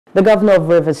The governor of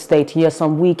Rivers State,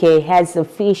 Nyesom Wike, has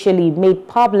officially made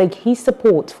public his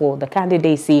support for the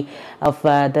candidacy of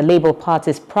the Labour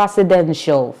Party's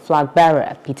presidential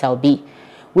flag-bearer, Peter Obi.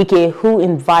 Wike, who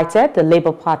invited the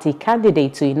Labour Party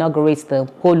candidate to inaugurate the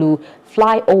Polu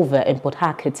flyover in Port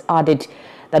Harcourt, added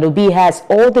that Obi has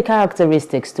all the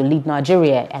characteristics to lead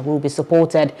Nigeria and will be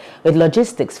supported with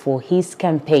logistics for his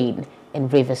campaign in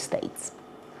Rivers State.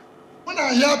 When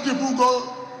I hear people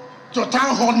go to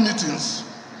town hall meetings,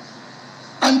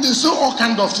 and they say all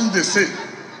kinds of things they say.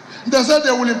 They say they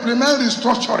will implement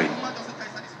restructuring.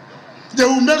 They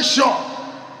will make sure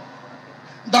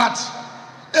that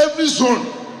every zone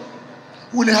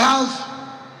will have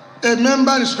a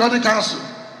member in the Security Council.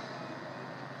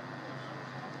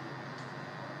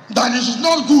 That it is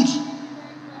not good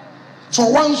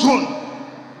for one zone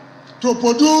to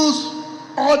produce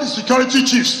all the security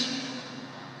chiefs.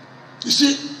 You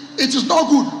see, it is not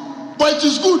good, but it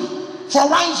is good for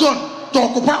one zone to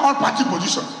occupy all party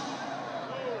positions.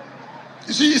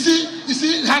 You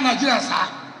see how Nigerians are.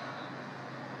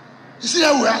 You see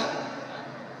how we are.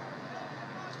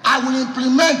 I will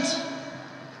implement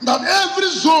that every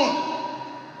zone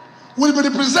will be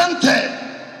represented.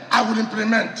 I will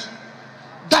implement.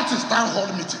 That is town hall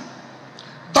meeting.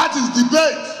 That is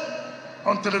debate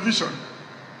on television.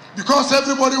 Because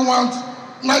everybody wants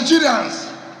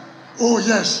Nigerians. Oh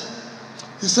yes,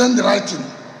 he said the right thing.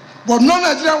 But no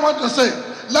Nigerian want to say,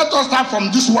 let us start from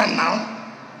this one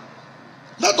now.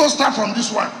 Let us start from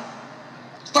this one.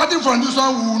 Starting from this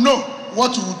one, we will know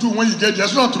what you will do when you get there.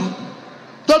 It's not true.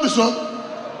 Don't be so.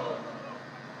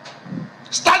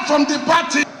 Start from the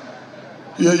party.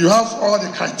 You have all the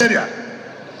criteria.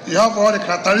 You have all the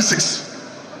characteristics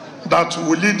that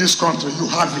will lead this country. You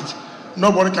have it.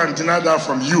 Nobody can deny that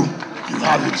from you. You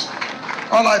have it.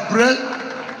 All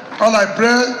I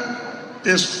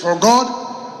pray is for God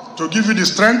to give you the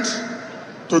strength,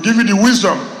 to give you the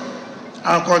wisdom,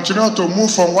 and continue to move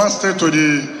from one state to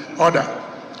the other.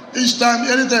 Each time,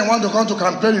 anytime you want to come to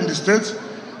campaign in the state,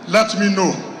 let me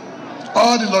know.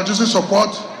 All the logistic support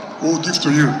will give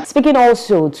to you. Speaking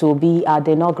also to be at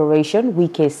the inauguration,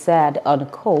 Wike said,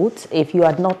 unquote, if you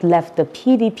had not left the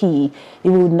PDP,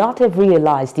 you would not have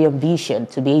realized the ambition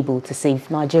to be able to save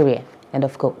Nigeria, end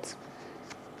of quote.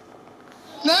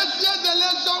 Next year's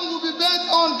election will be based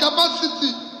on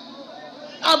capacity,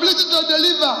 ability to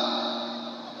deliver.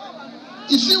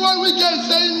 You see what Wike is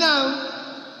saying now?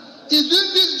 He's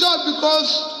doing this job because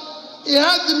he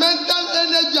has the mental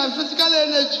energy and physical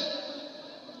energy.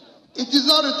 It is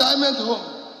not retirement home.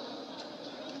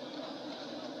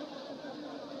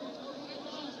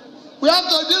 We have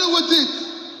to deal with it.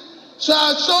 So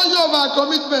I assure you of our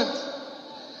commitment.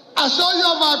 I assure you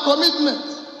of our commitment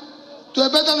to a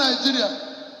better Nigeria.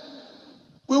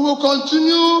 We will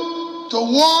continue to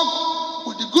work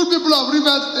with the good people of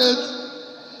Rivers State.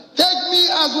 Take me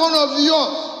as one of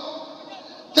yours.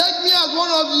 Take me as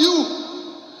one of you.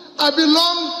 I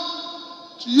belong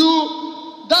to you.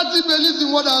 That he believes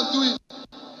in what I'm doing.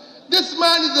 This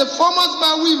man is the foremost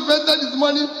man who invested his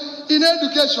money in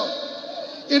education.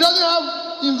 He doesn't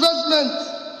have investment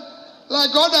like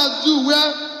others do,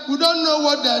 where we don't know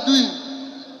what they're doing.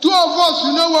 Two of us,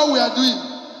 we know what we are doing.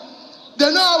 They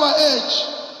know our age.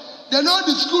 They know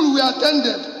the school we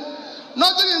attended.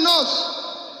 Nothing in us.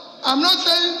 I'm not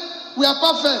saying we are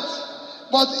perfect,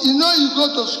 but you know you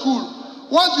go to school.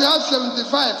 Once you have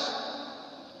 75,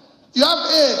 you have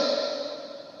A.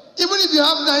 Even if you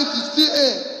have 90, still A,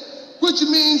 which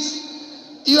means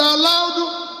you are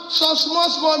allowed some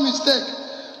small mistake.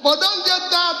 But don't get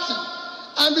that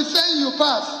and be saying you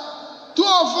pass. Two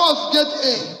of us get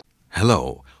A.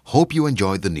 Hello. Hope you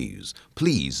enjoyed the news.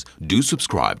 Please do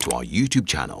subscribe to our YouTube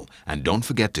channel and don't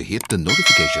forget to hit the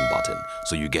notification button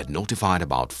so you get notified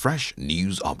about fresh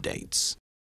news updates.